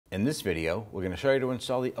In this video, we're going to show you to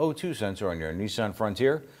install the O2 sensor on your Nissan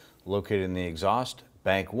Frontier, located in the exhaust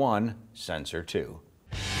Bank 1, Sensor 2.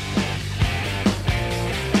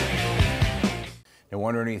 Now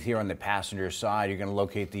underneath here on the passenger side, you're going to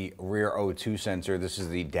locate the rear O2 sensor. This is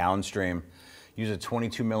the Downstream. Use a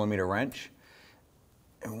 22mm wrench,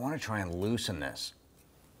 and we want to try and loosen this.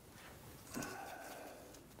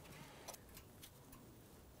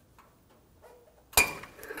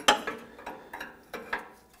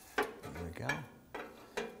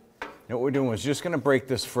 Now what we're doing is just going to break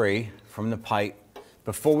this free from the pipe.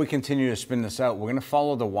 Before we continue to spin this out, we're going to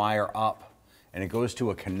follow the wire up, and it goes to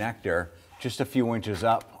a connector just a few inches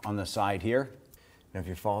up on the side here. Now if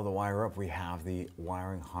you follow the wire up, we have the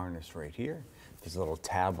wiring harness right here. There's a little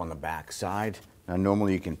tab on the back side. Now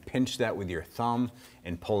normally you can pinch that with your thumb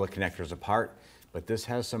and pull the connectors apart, but this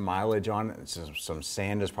has some mileage on it. Some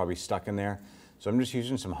sand is probably stuck in there. So I'm just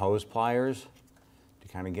using some hose pliers to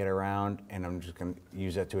kind of get around, and I'm just going to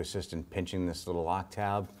use that to assist in pinching this little lock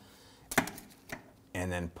tab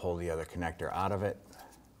and then pull the other connector out of it.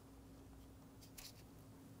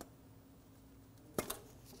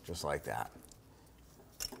 Just like that.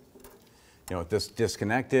 Now with this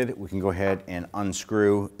disconnected, we can go ahead and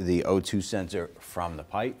unscrew the O2 sensor from the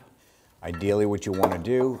pipe. Ideally what you want to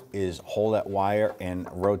do is hold that wire and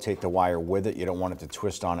rotate the wire with it. You don't want it to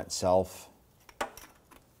twist on itself.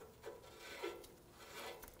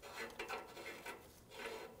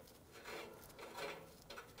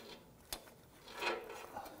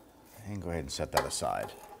 And go ahead and set that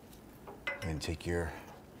aside. And take your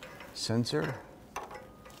sensor.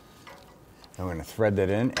 I'm going to thread that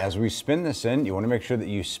in. As we spin this in, you want to make sure that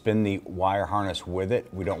you spin the wire harness with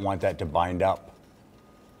it. We don't want that to bind up.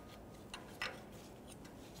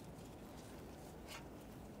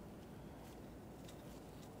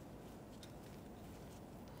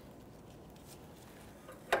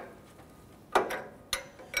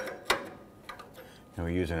 Now we're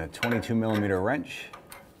using a 22mm wrench.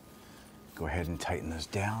 Go ahead and tighten this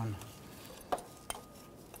down.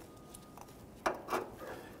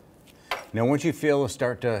 Now once you feel it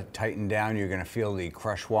start to tighten down, you're going to feel the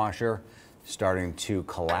crush washer starting to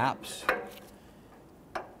collapse.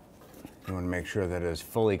 You want to make sure that it is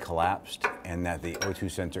fully collapsed and that the O2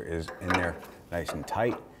 sensor is in there nice and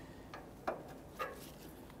tight.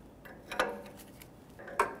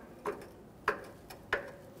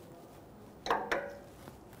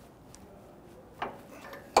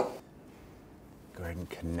 Go ahead and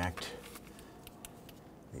connect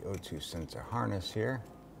the O2 sensor harness here.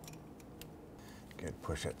 Good,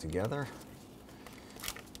 push it together.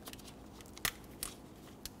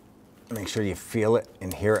 Make sure you feel it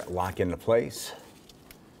and hear it lock into place.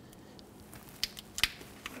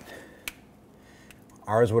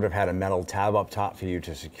 Ours would have had a metal tab up top for you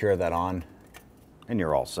to secure that on, and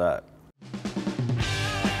you're all set.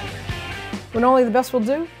 When only the best will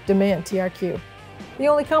do, demand TRQ. The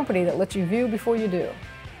only company that lets you view before you do.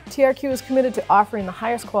 TRQ is committed to offering the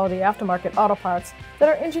highest quality aftermarket auto parts that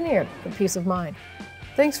are engineered for peace of mind.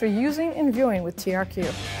 Thanks for using and viewing with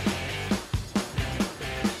TRQ.